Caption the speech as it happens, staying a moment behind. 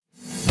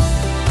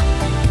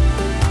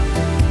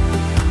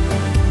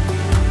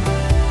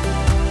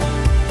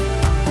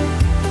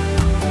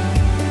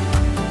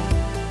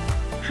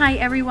Hi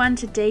everyone,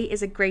 today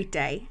is a great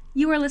day.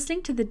 You are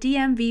listening to the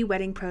DMV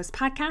Wedding Pros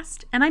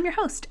podcast, and I'm your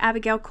host,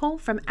 Abigail Cole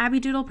from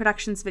Abby Doodle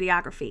Productions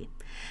Videography.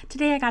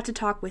 Today I got to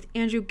talk with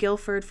Andrew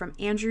Guilford from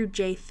Andrew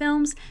J.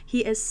 Films.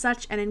 He is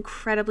such an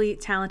incredibly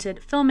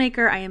talented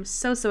filmmaker. I am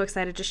so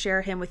excited to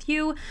share him with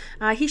you.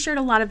 He shared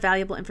a lot of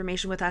valuable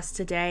information with us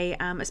today,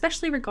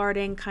 especially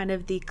regarding kind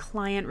of the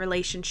client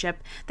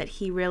relationship that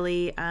he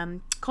really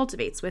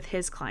cultivates with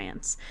his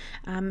clients.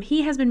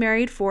 He has been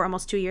married for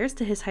almost 2 years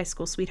to his high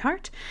school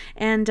sweetheart,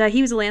 and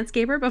he was a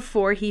landscaper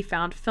before he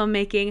found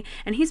filmmaking,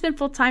 and he's been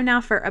full-time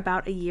now for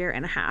about a year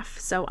and a half.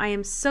 So I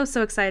am so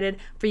excited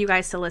for you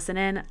guys to listen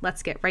in.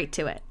 Let's get right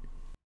to it.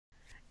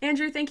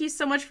 Andrew, thank you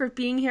so much for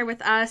being here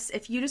with us.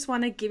 If you just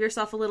want to give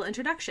yourself a little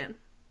introduction.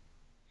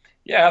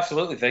 Yeah,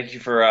 absolutely. Thank you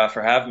for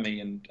having me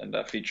and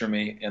featuring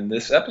me in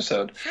this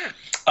episode.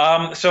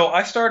 Sure. So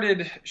I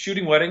started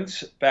shooting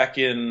weddings back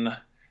in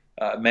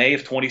May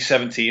of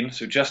 2017,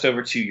 so just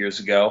over 2 years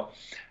ago.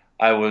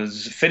 I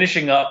was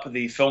finishing up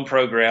the film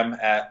program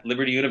at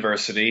Liberty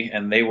University,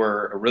 and they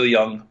were a really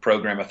young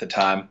program at the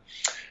time.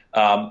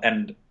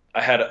 And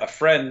I had a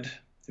friend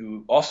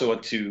who also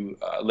went to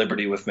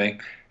Liberty with me,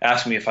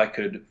 asked me if I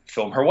could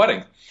film her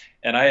wedding.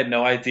 And I had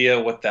no idea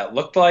what that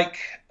looked like.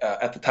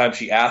 At the time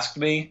she asked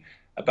me,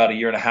 about a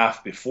year and a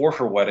half before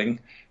her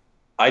wedding,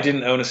 I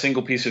didn't own a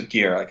single piece of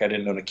gear. Like I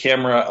didn't own a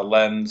camera, a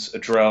lens, a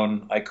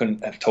drone. I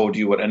couldn't have told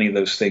you what any of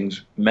those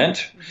things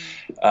meant.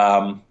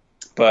 Mm-hmm.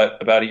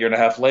 But about a year and a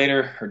half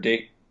later, her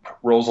date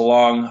rolls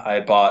along. I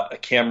had bought a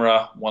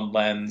camera, one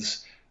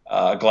lens,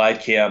 a glide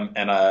cam,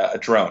 and a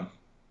drone.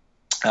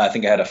 I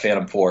think I had a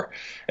Phantom 4,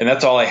 and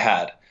that's all I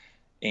had.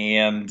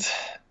 And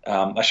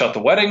I shot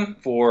the wedding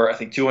for, I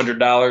think,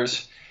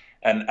 $200.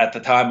 And at the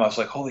time, I was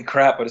like, holy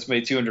crap, I just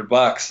made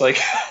 $200.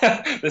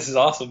 Like, this is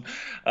awesome.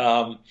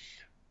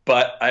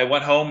 But I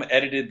went home,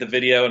 edited the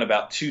video in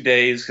about 2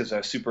 days because I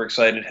was super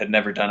excited, had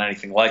never done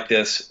anything like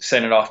this,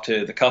 sent it off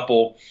to the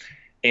couple.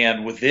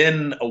 And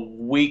within a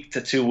week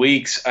to 2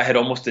 weeks, I had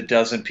almost a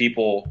dozen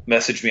people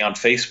message me on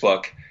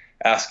Facebook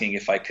asking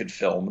if I could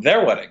film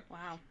their wedding.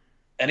 Wow.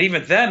 And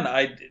even then,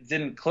 I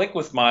didn't click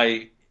with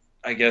my,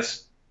 I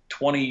guess,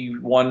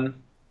 21?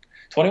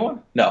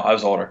 No, I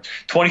was older.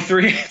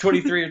 23 or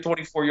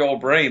 24-year-old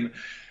brain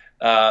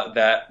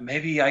that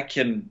maybe I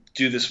can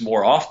do this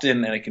more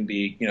often and it can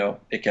be,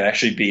 it can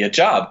actually be a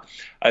job.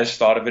 I just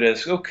thought of it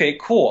as, okay,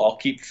 cool. I'll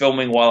keep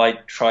filming while I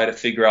try to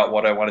figure out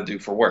what I want to do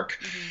for work.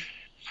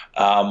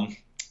 Mm-hmm.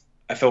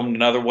 I filmed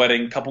another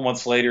wedding a couple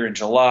months later in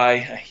July,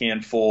 a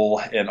handful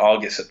in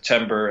August,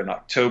 September, and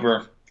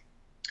October.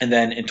 And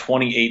then in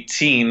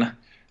 2018,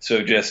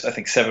 so just I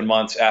think 7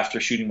 months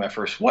after shooting my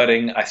first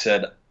wedding, I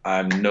said,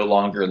 I'm no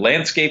longer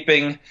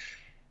landscaping.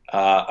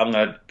 I'm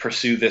going to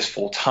pursue this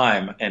full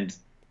time and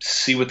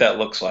see what that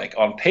looks like.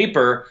 On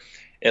paper,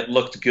 it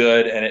looked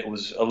good, and it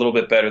was a little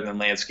bit better than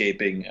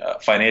landscaping,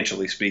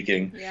 financially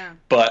speaking. Yeah.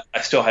 But I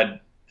still had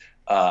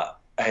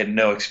I had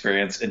no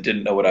experience and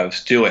didn't know what I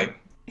was doing.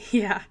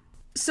 Yeah.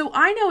 So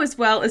I know as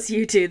well as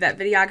you do that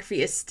videography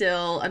is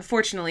still,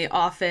 unfortunately,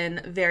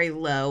 often very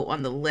low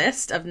on the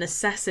list of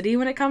necessity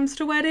when it comes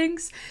to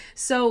weddings.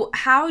 So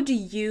how do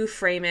you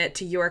frame it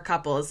to your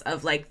couples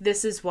of like,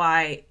 this is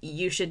why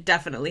you should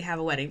definitely have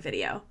a wedding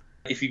video?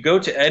 If you go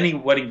to any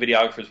wedding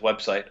videographer's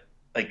website,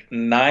 like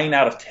 9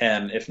 out of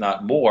 10, if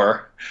not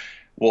more,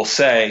 will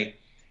say,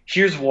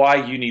 here's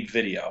why you need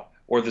video.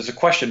 Or there's a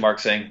question mark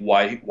saying,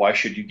 why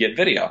should you get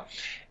video?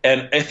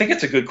 And I think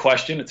it's a good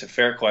question. It's a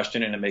fair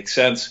question, and it makes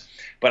sense.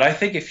 But I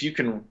think if you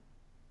can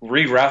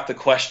reroute the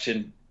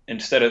question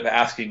instead of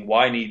asking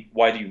why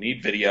do you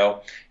need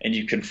video, and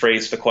you can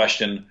phrase the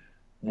question,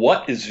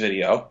 what is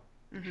video?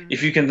 Mm-hmm.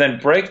 If you can then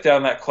break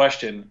down that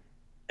question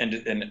and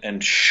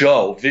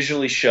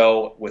visually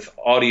show with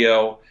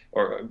audio,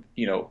 or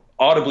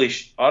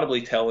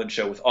audibly tell and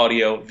show with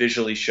audio,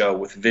 visually show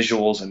with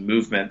visuals and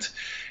movement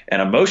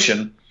and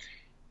emotion,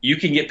 you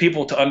can get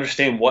people to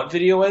understand what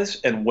video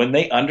is, and when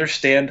they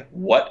understand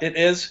what it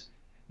is,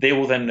 they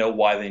will then know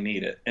why they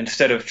need it.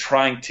 Instead of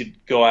trying to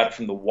go at it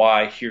from the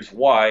why, here's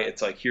why,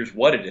 it's like, here's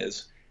what it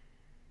is,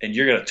 and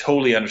you're going to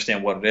totally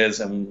understand what it is.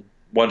 And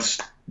once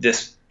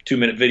this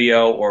 2-minute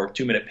video or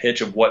 2-minute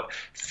pitch of what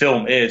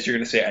film is, you're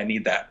going to say, I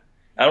need that.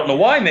 I don't know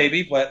why,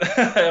 maybe, but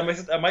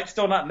I might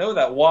still not know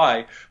that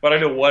why, but I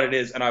know what it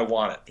is and I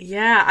want it.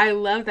 Yeah, I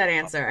love that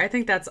answer. I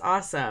think that's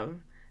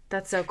awesome.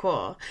 That's so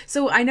cool.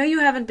 So I know you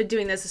haven't been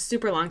doing this a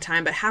super long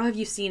time, but how have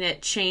you seen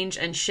it change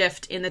and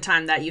shift in the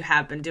time that you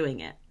have been doing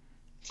it?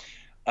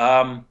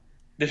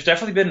 There's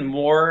definitely been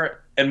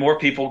more and more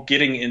people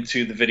getting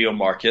into the video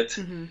market,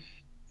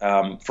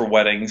 mm-hmm. For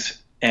weddings.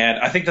 And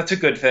I think that's a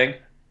good thing,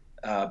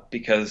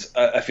 because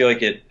I feel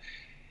like it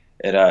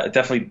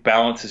definitely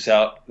balances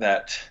out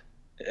that,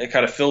 it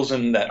kind of fills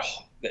in that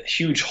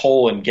huge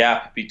hole and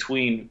gap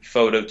between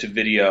photo to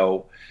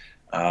video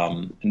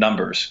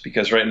numbers.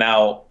 Because right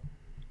now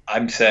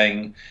I'm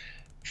saying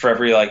for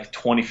every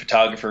 20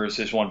 photographers,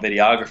 there's one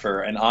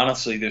videographer. And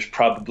honestly, there's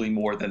probably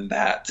more than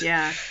that.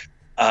 Yeah.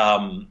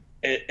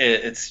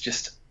 It's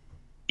just,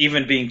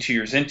 even being 2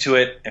 years into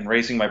it and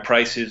raising my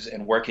prices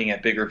and working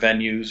at bigger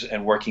venues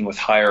and working with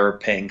higher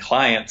paying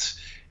clients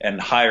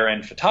and higher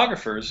end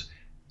photographers,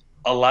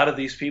 a lot of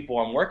these people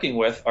I'm working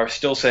with are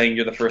still saying,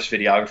 you're the first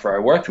videographer I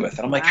worked with.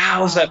 And I'm like,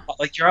 how is that?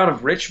 Like, you're out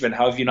of Richmond.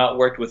 How have you not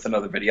worked with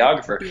another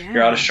videographer? Yeah.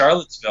 You're out of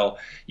Charlottesville.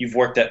 You've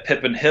worked at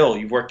Pippin Hill.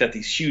 You've worked at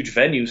these huge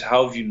venues.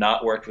 How have you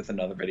not worked with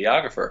another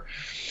videographer?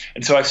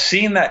 And so I've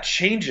seen that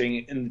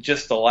changing in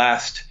just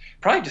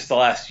probably just the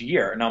last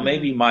year. Now,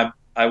 maybe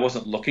I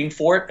wasn't looking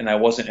for it and I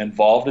wasn't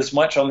involved as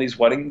much on these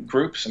wedding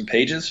groups and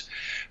pages,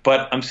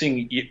 but I'm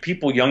seeing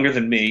people younger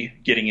than me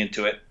getting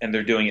into it, and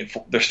they're doing it.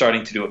 They're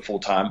starting to do it full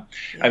time.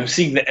 Yeah. I'm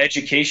seeing the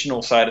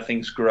educational side of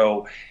things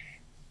grow,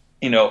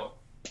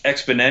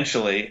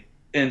 exponentially,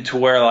 into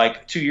where,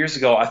 like, 2 years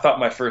ago, I thought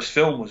my first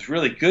film was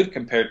really good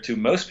compared to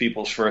most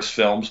people's first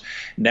films.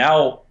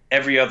 Now,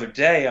 every other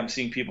day, I'm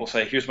seeing people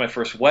say, here's my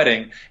first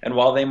wedding. And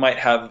while they might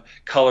have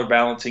color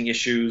balancing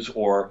issues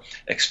or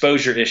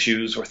exposure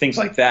issues or things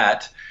like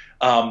that,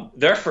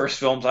 their first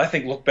films, I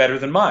think, look better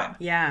than mine.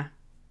 Yeah.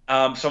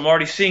 So I'm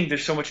already seeing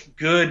there's so much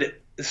good,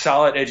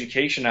 solid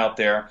education out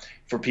there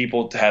for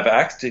people to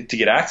have to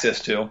get access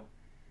to,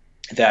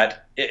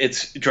 that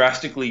it's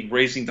drastically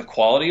raising the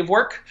quality of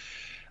work.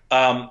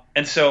 And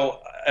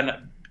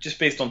just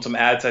based on some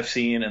ads I've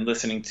seen and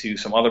listening to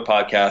some other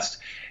podcasts,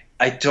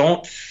 I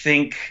don't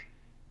think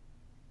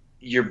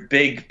your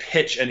big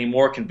pitch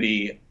anymore can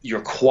be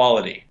your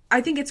quality.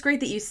 I think it's great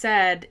that you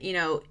said,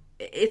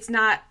 it's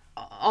not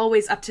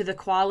always up to the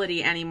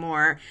quality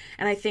anymore.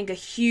 And I think a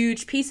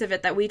huge piece of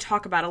it that we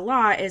talk about a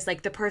lot is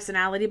like the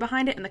personality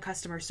behind it and the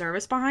customer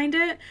service behind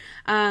it.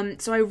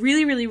 So I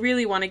really, really,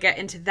 really want to get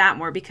into that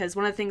more, because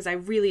one of the things I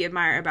really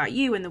admire about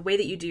you and the way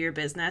that you do your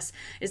business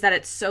is that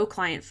it's so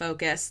client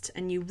focused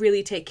and you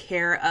really take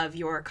care of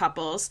your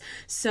couples.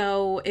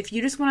 So if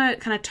you just want to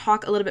kind of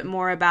talk a little bit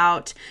more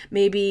about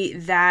maybe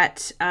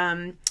that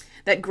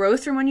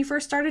growth from when you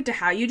first started to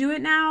how you do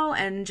it now,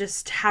 and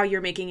just how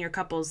you're making your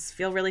couples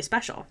feel really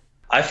special.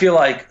 I feel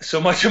like so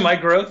much of my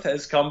growth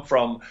has come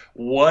from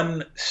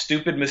one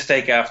stupid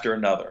mistake after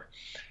another.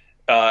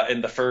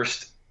 In that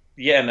first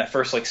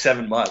like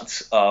 7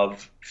 months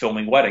of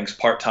filming weddings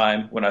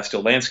part-time when I was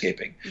still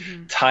landscaping.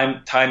 Mm-hmm.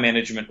 Time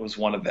management was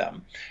one of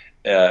them.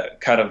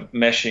 Kind of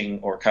meshing,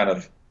 or kind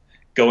of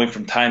going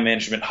from time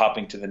management,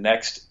 hopping to the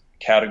next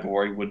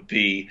category would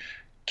be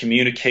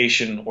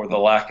communication, or the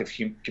lack of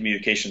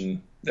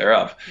communication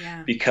thereof.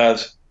 Yeah.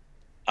 Because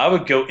I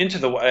would go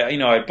into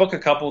I'd book a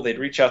couple, they'd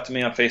reach out to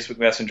me on Facebook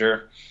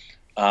Messenger,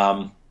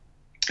 and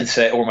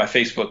say, or my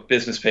Facebook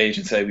business page,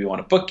 and say, we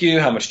want to book you.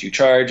 How much do you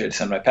charge? I'd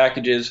send my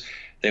packages.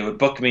 They would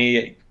book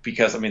me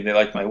because, they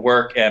liked my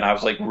work, and I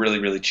was like really,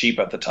 really cheap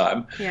at the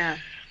time. Yeah.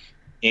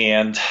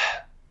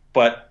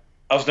 But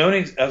I was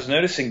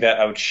noticing that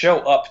I would show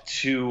up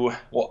to,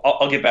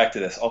 I'll get back to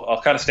this.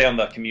 I'll kind of stay on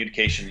the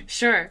communication.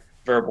 Sure.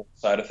 Verbal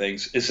side of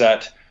things, is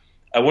that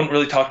I wouldn't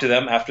really talk to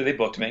them after they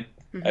booked me.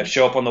 Mm-hmm. I'd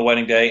show up on the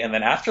wedding day, and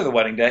then after the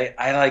wedding day,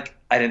 I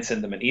didn't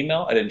send them an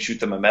email. I didn't shoot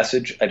them a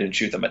message. I didn't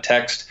shoot them a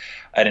text.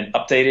 I didn't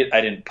update it.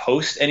 I didn't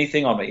post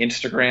anything on my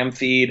Instagram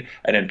feed.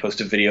 I didn't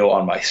post a video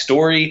on my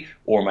story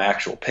or my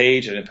actual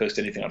page. I didn't post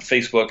anything on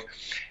Facebook.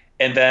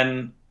 And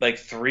then, like,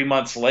 3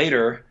 months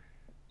later,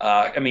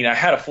 I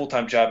had a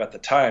full-time job at the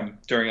time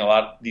during a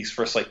lot of these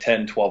first,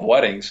 10, 12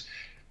 weddings.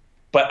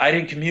 But I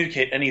didn't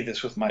communicate any of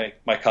this with my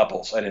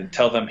couples. I didn't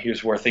tell them,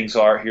 here's where things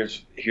are.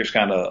 Here's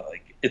kind of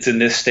it's in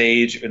this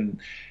stage, and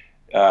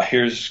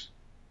here's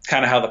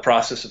kind of how the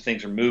process of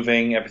things are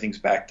moving. Everything's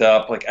backed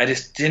up. I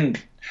didn't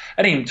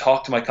even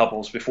talk to my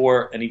couples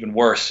before, and even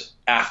worse,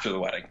 after the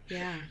wedding.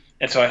 Yeah.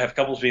 And so I'd have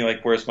couples being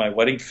like, where's my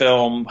wedding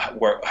film?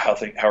 How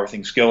are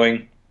things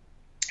going?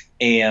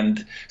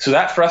 And so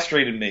that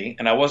frustrated me,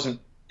 and it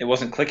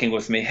wasn't clicking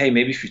with me. Hey,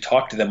 maybe if you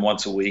talk to them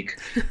once a week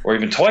or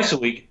even twice a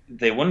week,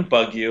 they wouldn't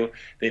bug you.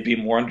 They'd be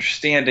more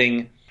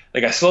understanding.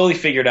 I slowly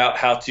figured out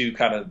how to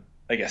kind of,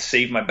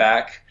 save my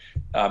back,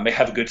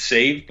 have a good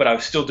save, but I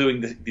was still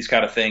doing these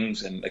kind of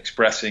things and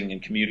expressing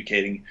and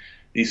communicating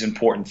these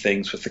important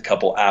things with the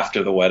couple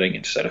after the wedding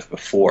instead of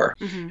before.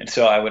 Mm-hmm. And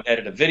so I would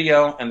edit a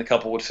video, and the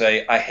couple would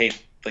say, I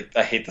hate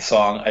the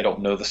song. I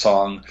don't know the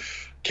song.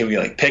 Can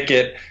we pick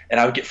it? And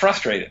I would get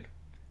frustrated.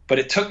 But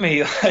it took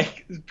me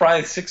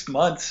probably 6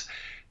 months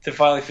to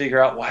finally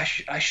figure out why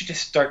I should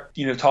just start,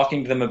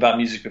 talking to them about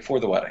music before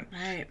the wedding.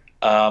 Right.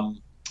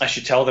 I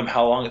should tell them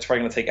how long it's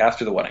probably going to take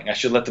after the wedding. I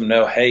should let them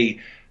know, hey,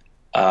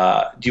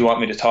 do you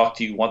want me to talk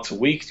to you once a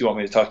week? Do you want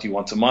me to talk to you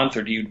once a month?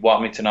 Or do you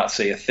want me to not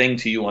say a thing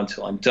to you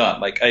until I'm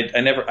done? I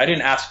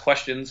didn't ask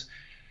questions.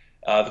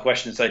 The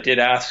questions I did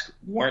ask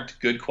weren't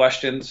good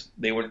questions.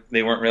 They weren't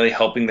really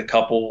helping the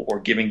couple or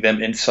giving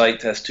them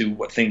insight as to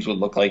what things would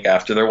look like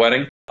after their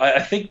wedding.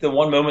 I think the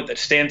one moment that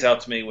stands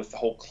out to me with the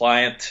whole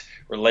client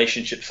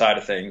relationship side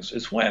of things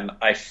is when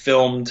I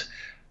filmed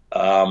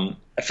a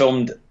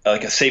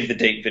save the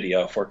date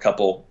video for a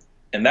couple,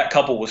 and that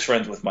couple was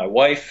friends with my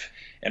wife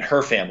and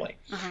her family.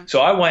 Uh-huh. So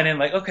I went in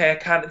okay,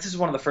 this is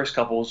one of the first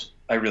couples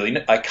I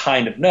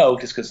kind of know,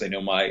 just because they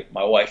know my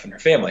wife and her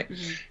family.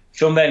 Mm-hmm.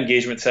 filmed that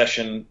engagement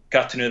session,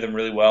 got to know them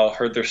really well,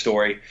 heard their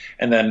story.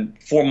 And then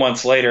 4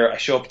 months later, I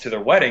show up to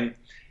their wedding.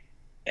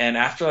 And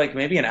after like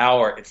maybe an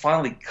hour, it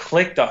finally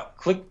clicked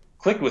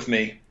with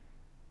me.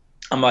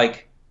 I'm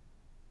like,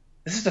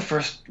 this is the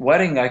first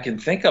wedding I can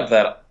think of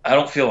that I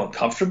don't feel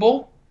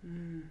uncomfortable.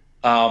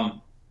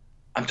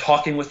 I'm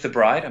talking with the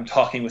bride. I'm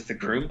talking with the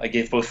groom. I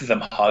gave both of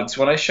them hugs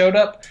when I showed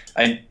up.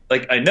 I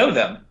know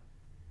them.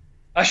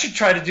 I should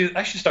start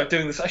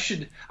doing this.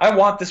 I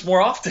want this more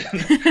often.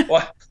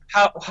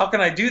 How can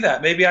I do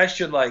that? Maybe I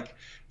should like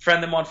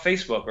friend them on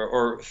Facebook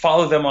or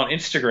follow them on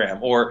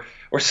Instagram or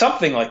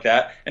something like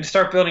that and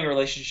start building a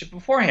relationship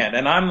beforehand.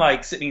 And I'm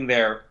like sitting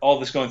there, all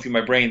this going through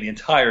my brain the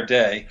entire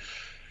day.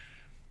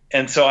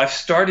 And so I've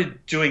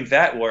started doing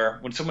that where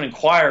when someone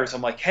inquires,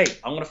 I'm like, hey,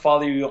 I'm going to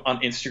follow you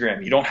on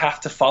Instagram. You don't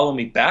have to follow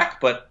me back,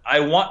 but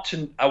I want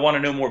to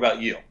know more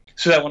about you.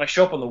 So that when I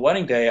show up on the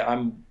wedding day,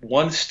 I'm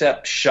one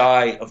step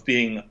shy of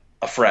being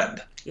a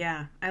friend.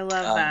 Yeah, I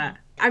love that.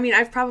 I mean,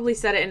 I've probably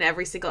said it in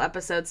every single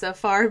episode so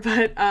far,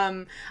 but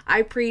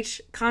I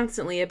preach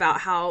constantly about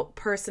how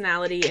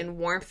personality and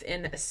warmth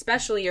in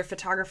especially your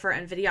photographer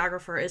and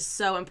videographer is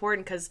so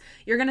important because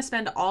you're going to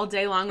spend all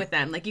day long with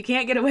them. Like, you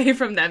can't get away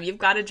from them. You've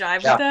got to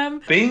jive with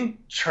them. Being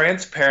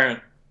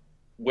transparent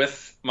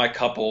with my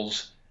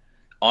couples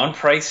on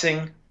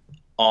pricing,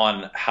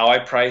 on how I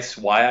price,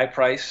 why I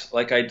price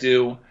like I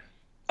do,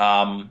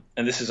 and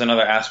this is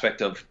another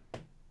aspect of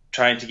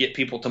trying to get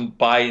people to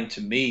buy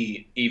into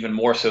me even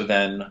more so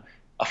than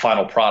a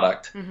final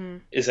product,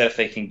 is that if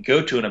they can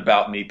go to an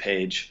About Me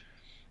page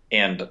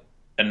and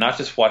not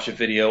just watch a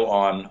video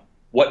on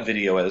what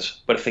video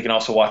is, but if they can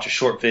also watch a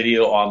short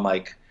video on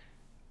like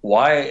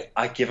why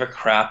I give a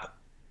crap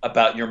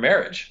about your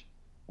marriage,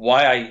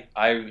 why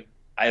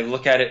I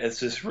look at it as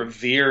this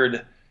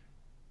revered,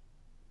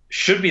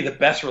 should be the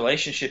best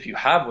relationship you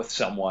have with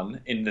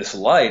someone in this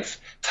life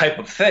type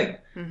of thing.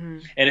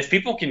 And if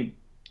people can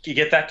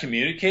get that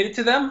communicated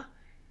to them,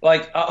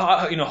 like,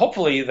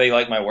 hopefully they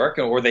like my work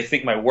or they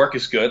think my work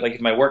is good. Like if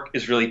my work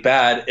is really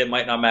bad, it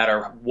might not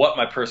matter what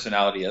my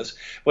personality is.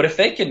 But if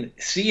they can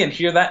see and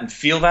hear that and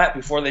feel that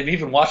before they've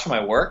even watched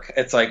my work,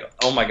 it's like,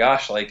 oh my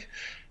gosh, like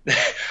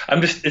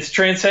it's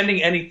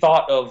transcending any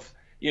thought of,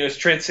 it's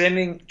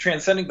transcending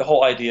the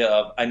whole idea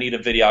of I need a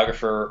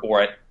videographer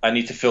or I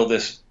need to fill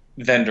this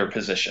vendor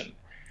position.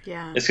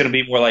 Yeah. It's going to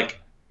be more like,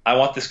 I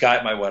want this guy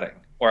at my wedding.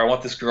 Or I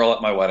want this girl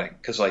at my wedding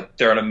because like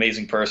they're an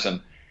amazing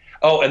person.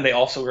 Oh, and they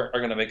also are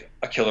going to make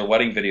a killer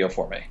wedding video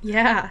for me.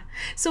 Yeah.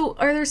 So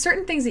are there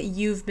certain things that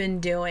you've been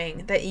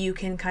doing that you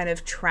can kind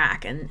of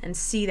track and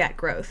see that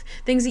growth?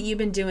 Things that you've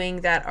been doing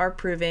that are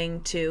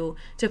proving to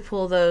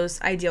pull those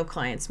ideal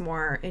clients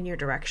more in your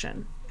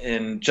direction?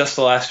 In just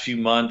the last few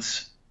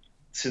months,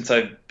 since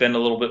I've been a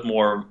little bit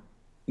more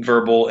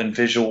verbal and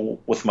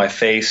visual with my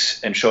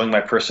face and showing my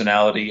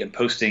personality and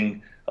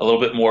posting a little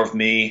bit more of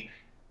me,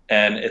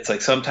 and it's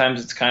like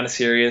sometimes it's kind of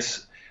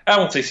serious. I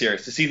won't say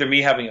serious. It's either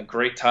me having a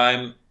great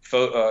time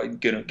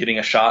getting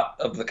a shot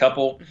of the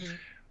couple,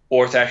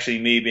 or it's actually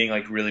me being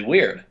like really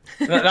weird.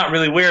 Not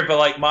really weird, but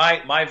like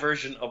my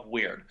version of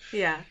weird.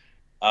 Yeah.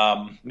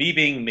 Me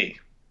being me.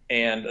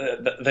 And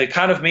the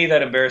kind of me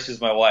that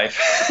embarrasses my wife.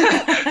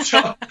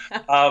 So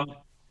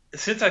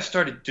since I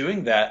started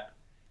doing that,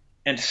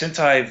 and since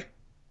I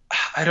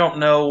don't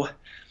know,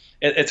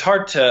 it's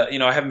hard to,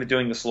 I haven't been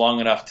doing this long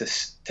enough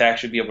to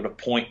actually be able to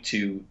point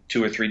to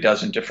 2 or 3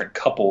 dozen different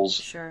couples.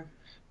 Sure.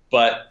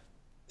 But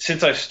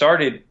since I've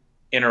started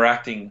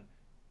interacting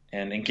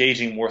and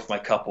engaging more with my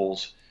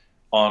couples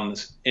on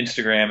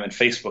Instagram and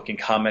Facebook and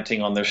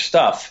commenting on their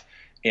stuff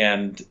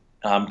and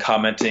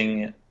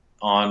commenting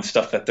on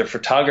stuff that their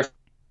photographer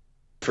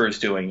is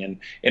doing and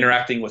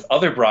interacting with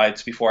other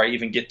brides before I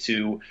even get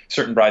to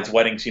certain brides'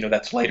 weddings,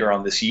 that's later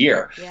on this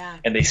year. Yeah.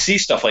 And they see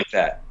stuff like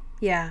that.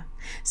 Yeah.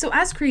 So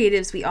as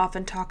creatives, we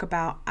often talk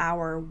about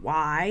our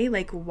why,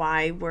 like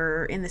why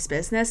we're in this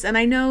business. And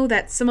I know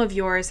that some of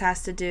yours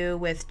has to do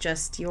with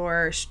just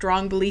your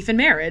strong belief in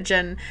marriage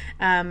and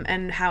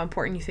how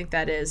important you think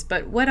that is.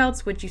 But what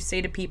else would you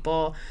say to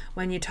people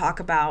when you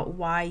talk about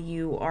why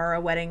you are a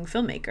wedding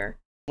filmmaker?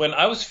 When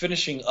I was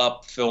finishing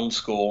up film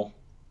school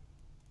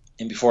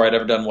and before I'd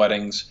ever done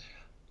weddings,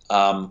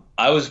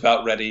 I was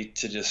about ready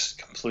to just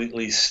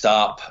completely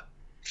stop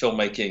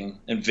filmmaking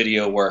and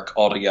video work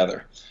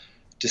altogether.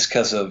 Just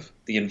because of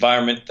the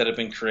environment that had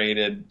been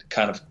created,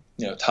 kind of,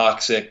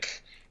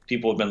 toxic,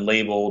 people have been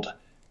labeled,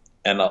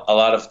 and a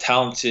lot of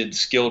talented,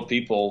 skilled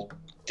people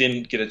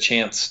didn't get a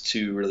chance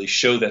to really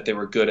show that they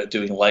were good at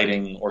doing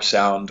lighting or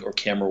sound or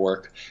camera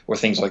work or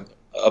things like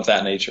of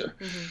that nature.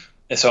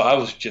 And so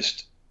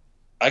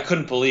I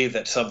couldn't believe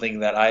that something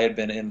that I had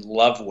been in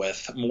love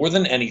with more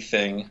than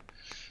anything,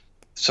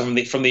 from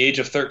the age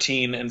of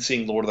 13 and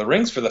seeing Lord of the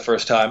Rings for the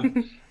first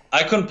time,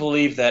 I couldn't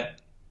believe that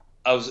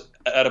I was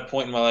at a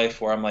point in my life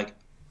where I'm like,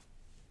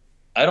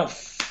 I don't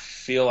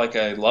feel like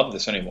I love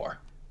this anymore.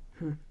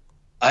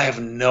 I have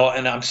and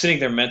I'm sitting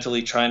there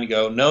mentally trying to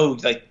go, no,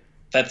 like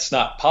that's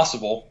not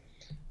possible.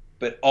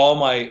 But all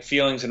my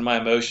feelings and my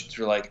emotions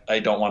were like, I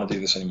don't want to do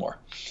this anymore.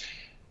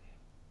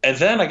 And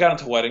then I got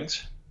into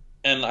weddings,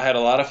 and I had a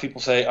lot of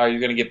people say, "Are you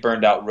going to get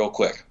burned out real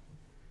quick?"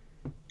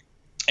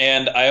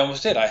 And I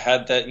almost did. I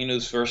had that,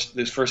 those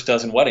first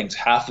dozen weddings,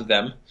 half of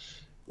them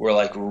were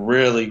like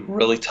really,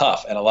 really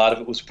tough. And a lot of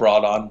it was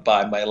brought on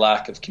by my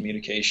lack of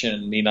communication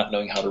and me not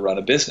knowing how to run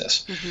a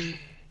business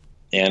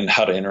and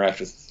how to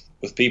interact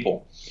with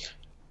people.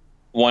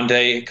 One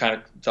day it kind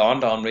of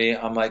dawned on me.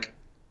 I'm like,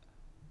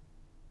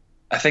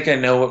 I think I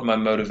know what my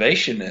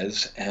motivation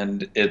is,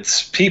 and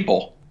it's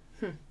people.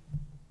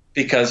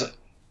 Because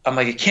I'm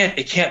like,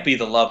 it can't be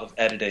the love of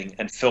editing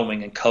and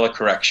filming and color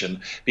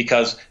correction,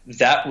 because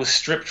that was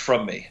stripped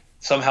from me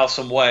somehow,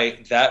 some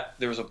way. That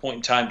there was a point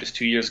in time just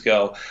 2 years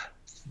ago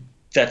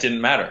that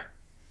didn't matter.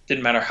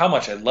 Didn't matter how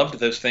much I loved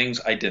those things.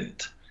 I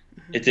didn't.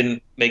 It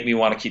didn't make me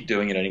want to keep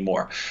doing it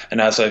anymore.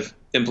 And as I've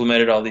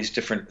implemented all these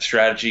different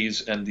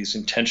strategies and these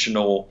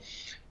intentional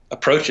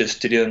approaches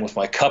to dealing with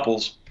my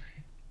couples,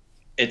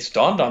 it's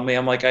dawned on me.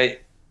 I'm like, I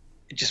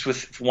just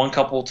with one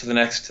couple to the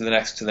next, to the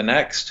next, to the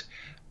next,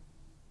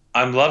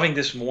 I'm loving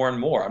this more and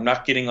more. I'm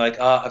not getting like,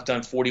 I've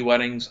done 40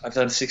 weddings, I've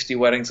done 60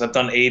 weddings, I've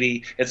done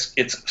 80.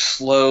 It's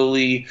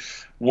slowly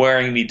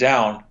wearing me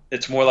down.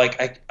 It's more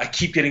like I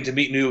keep getting to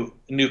meet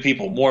new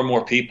people, more and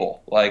more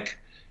people. Like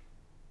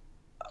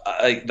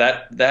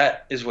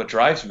that is what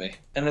drives me,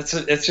 and it's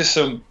just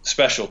so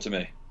special to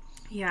me.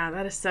 Yeah,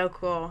 that is so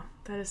cool.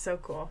 That is so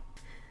cool.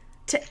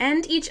 To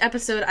end each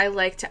episode, I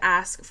like to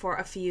ask for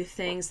a few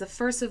things. The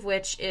first of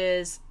which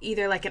is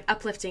either like an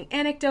uplifting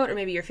anecdote or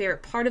maybe your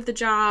favorite part of the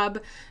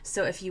job.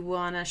 So if you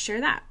want to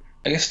share that.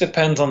 I guess it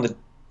depends on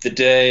the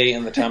day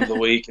and the time of the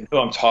week and who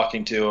I'm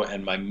talking to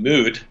and my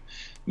mood.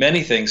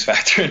 Many things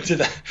factor into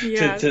that,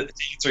 to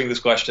answering this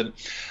question.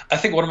 I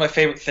think one of my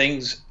favorite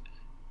things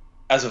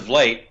as of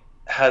late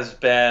has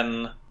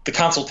been the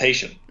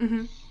consultation.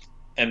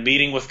 And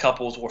meeting with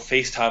couples or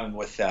FaceTiming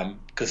with them,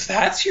 because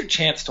that's your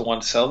chance to,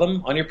 one, sell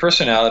them on your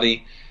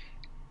personality,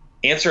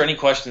 answer any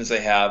questions they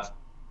have.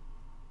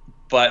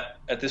 But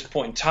at this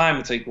point in time,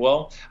 it's like,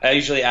 well, I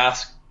usually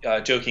ask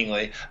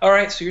jokingly, all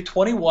right, so you're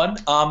 21.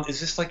 Is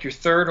this like your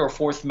third or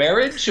fourth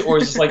marriage, or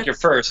is this like your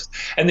first?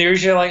 And they're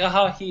usually like,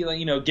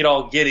 get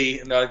all giddy.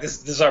 And they're like,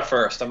 this is our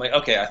first. I'm like,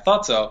 okay, I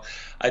thought so.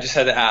 I just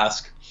had to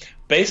ask.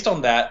 Based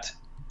on that,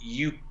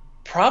 you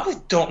probably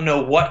don't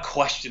know what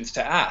questions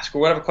to ask, or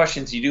whatever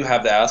questions you do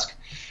have to ask.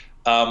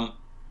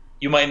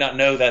 You might not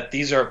know that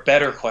these are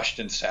better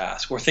questions to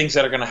ask, or things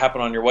that are going to happen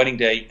on your wedding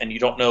day, and you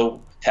don't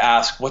know to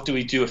ask, what do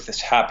we do if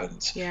this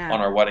happens on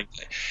our wedding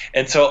day?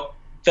 And so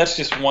that's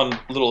just one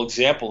little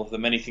example of the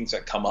many things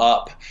that come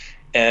up.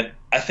 And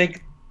I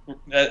think,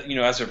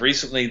 as of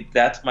recently,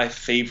 that's my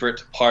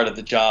favorite part of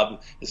the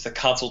job, is the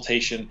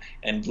consultation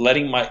and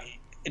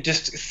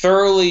just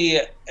thoroughly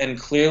and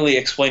clearly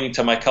explaining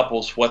to my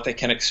couples what they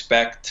can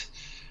expect,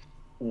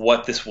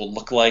 what this will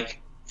look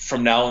like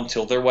from now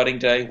until their wedding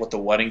day, what the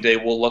wedding day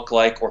will look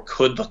like or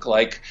could look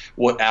like,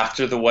 what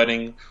after the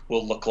wedding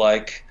will look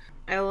like.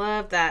 I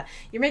love that.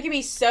 You're making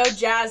me so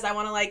jazzed. I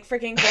want to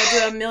freaking go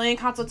do a million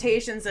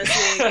consultations this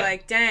week.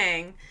 Like,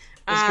 dang.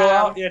 Just go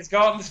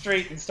out in the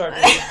street and start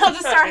I'll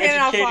just start handing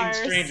out educating flyers.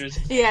 Strangers.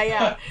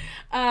 Yeah.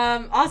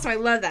 Awesome. I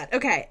love that.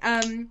 Okay.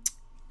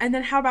 And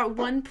then how about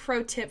one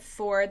pro tip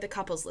for the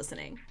couples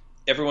listening?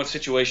 Everyone's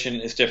situation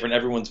is different.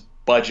 Everyone's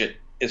budget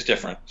is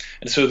different.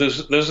 And so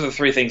those are the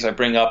three things I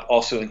bring up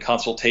also in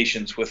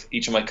consultations with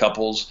each of my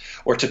couples,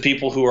 or to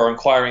people who are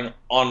inquiring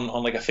on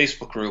like a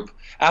Facebook group,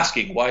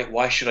 asking,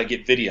 why should I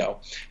get video?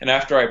 And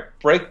after I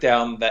break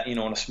down that, in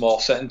a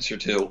small sentence or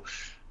two,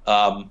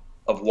 of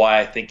why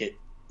I think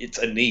it's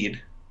a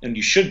need and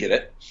you should get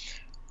it,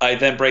 I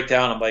then break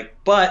down, I'm like,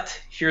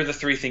 but here are the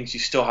three things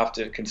you still have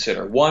to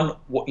consider. One,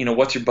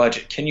 what's your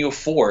budget? Can you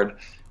afford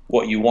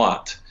what you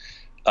want?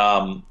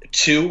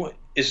 Two,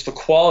 is the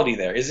quality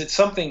there? Is it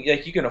something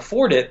like you can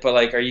afford it, but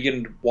are you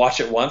going to watch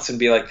it once and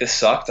be like, this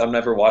sucked, I'm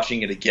never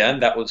watching it again,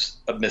 that was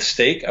a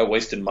mistake, I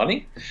wasted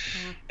money?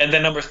 And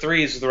then number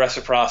three is the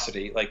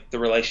reciprocity, like the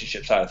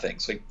relationship side of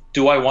things. Like,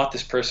 do I want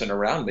this person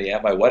around me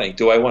at my wedding?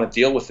 Do I want to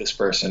deal with this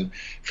person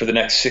for the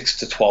next 6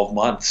 to 12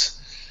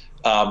 months?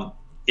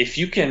 If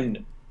you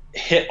can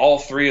hit all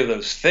three of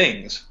those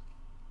things,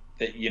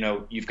 that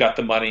you've got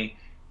the money,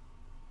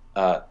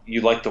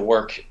 you like the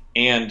work,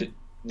 and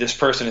this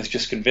person has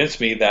just convinced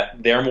me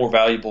that they're more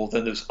valuable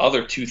than those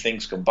other two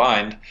things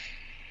combined,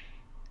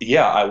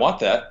 yeah, I want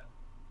that.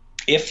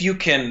 If you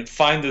can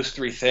find those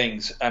three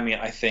things,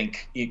 I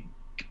think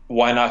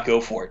why not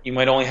go for it? You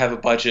might only have a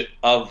budget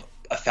of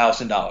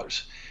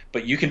 $1,000,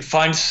 but you can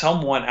find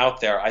someone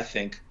out there, I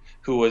think,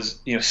 who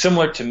was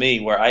similar to me,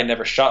 where I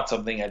never shot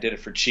something, I did it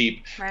for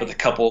cheap, but the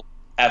couple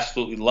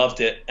absolutely loved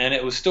it, and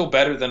it was still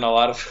better than a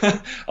lot of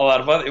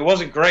other. It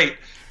wasn't great,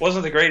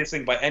 wasn't the greatest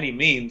thing by any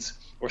means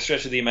or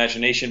stretch of the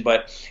imagination,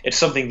 but it's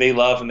something they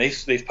love, and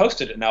they've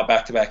posted it now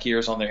back-to-back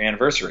years on their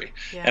anniversary.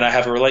 And I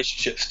have a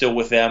relationship still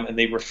with them, and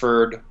they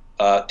referred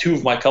two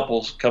of my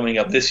couples coming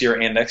up this year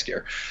and next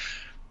year.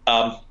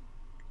 But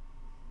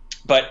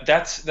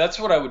that's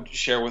what I would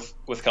share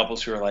with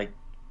couples who are like,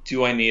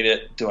 do I need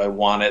it? Do I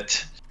want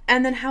it?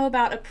 And then how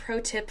about a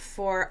pro tip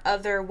for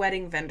other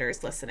wedding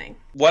vendors listening?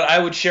 What I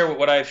would share,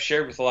 what I've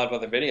shared with a lot of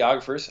other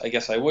videographers, I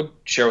guess I would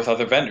share with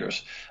other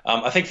vendors.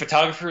 I think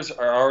photographers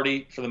are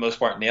already, for the most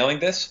part, nailing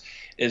this,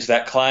 is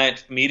that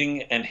client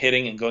meeting and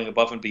hitting and going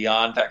above and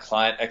beyond that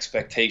client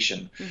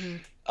expectation.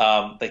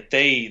 Like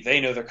they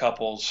know their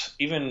couples,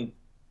 even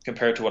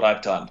compared to what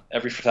I've done.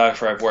 Every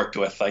photographer I've worked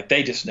with, like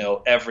they just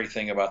know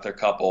everything about their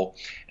couple.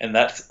 And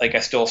that's like, I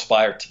still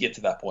aspire to get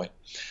to that point.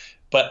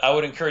 But I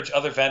would encourage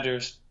other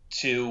vendors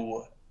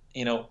to,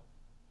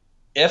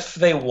 if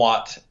they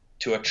want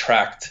to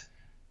attract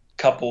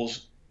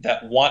couples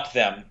that want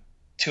them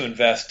to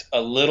invest a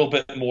little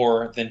bit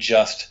more than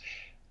just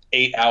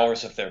 8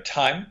 hours of their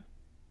time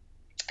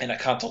in a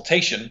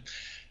consultation,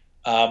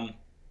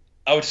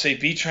 I would say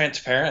be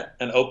transparent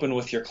and open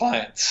with your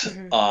clients,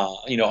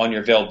 on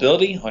your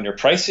availability, on your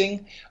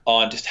pricing,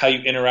 on just how you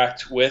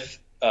interact with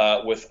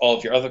all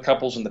of your other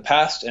couples in the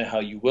past and how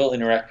you will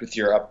interact with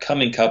your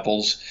upcoming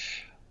couples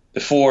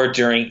before,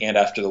 during, and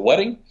after the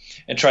wedding,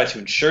 and try to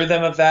insure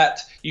them of that.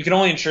 You can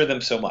only insure them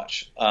so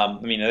much.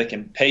 They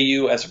can pay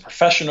you as a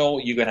professional.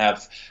 You can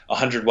have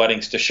 100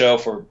 weddings to show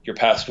for your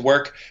past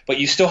work, but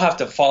you still have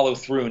to follow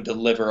through and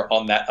deliver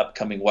on that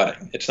upcoming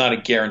wedding. It's not a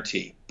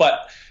guarantee,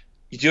 but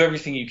you do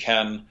everything you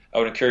can. I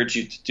would encourage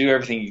you to do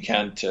everything you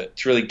can to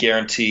really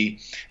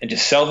guarantee and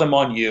just sell them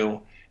on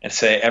you and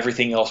say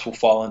everything else will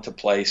fall into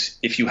place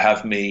if you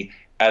have me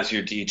as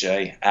your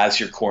DJ, as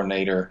your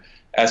coordinator,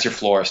 as your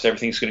florist.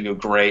 Everything's going to go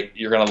great.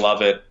 You're going to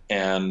love it.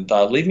 And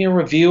leave me a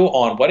review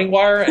on Wedding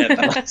Wire and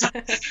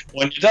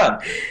when you're done.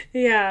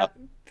 Yeah,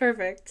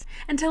 perfect.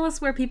 And tell us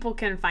where people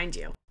can find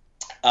you.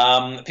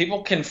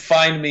 People can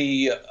find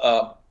me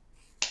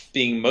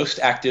being most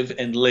active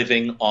and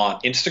living on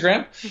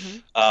Instagram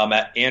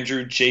at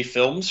Andrew J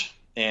Films.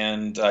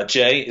 And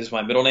J is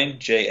my middle name,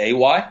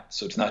 J-A-Y.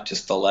 So it's not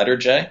just the letter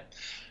J.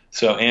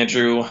 So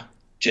Andrew,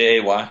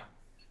 J-A-Y,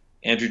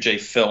 Andrew J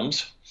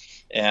Films.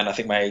 And I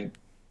think my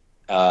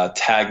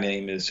tag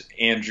name is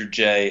Andrew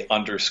J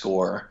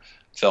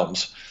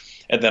 _films.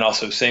 And then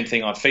also same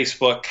thing on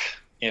Facebook,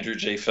 Andrew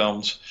J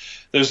Films.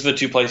 Those are the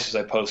two places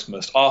I post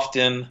most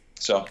often.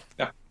 So,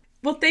 yeah.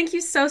 Well, thank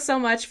you so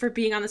much for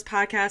being on this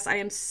podcast. I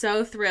am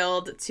so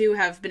thrilled to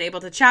have been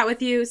able to chat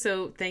with you.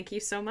 So thank you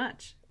so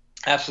much.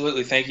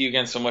 Absolutely. Thank you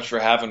again so much for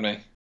having me.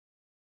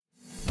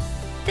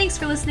 Thanks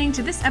for listening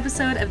to this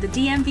episode of the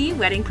DMV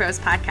Wedding Pros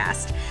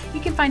podcast. You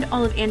can find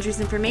all of Andrew's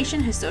information,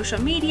 his social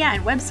media,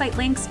 and website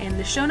links in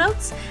the show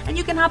notes. And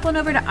you can hop on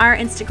over to our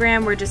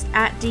Instagram. We're just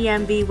at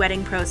DMV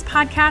Wedding Pros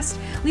podcast.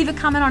 Leave a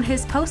comment on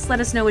his post. Let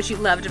us know what you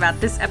loved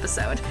about this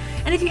episode.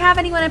 And if you have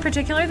anyone in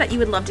particular that you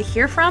would love to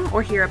hear from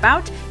or hear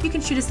about, you can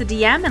shoot us a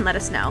DM and let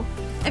us know.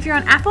 If you're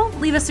on Apple,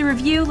 leave us a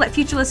review. Let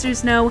future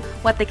listeners know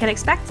what they can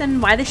expect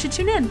and why they should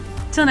tune in.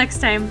 Till next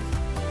time.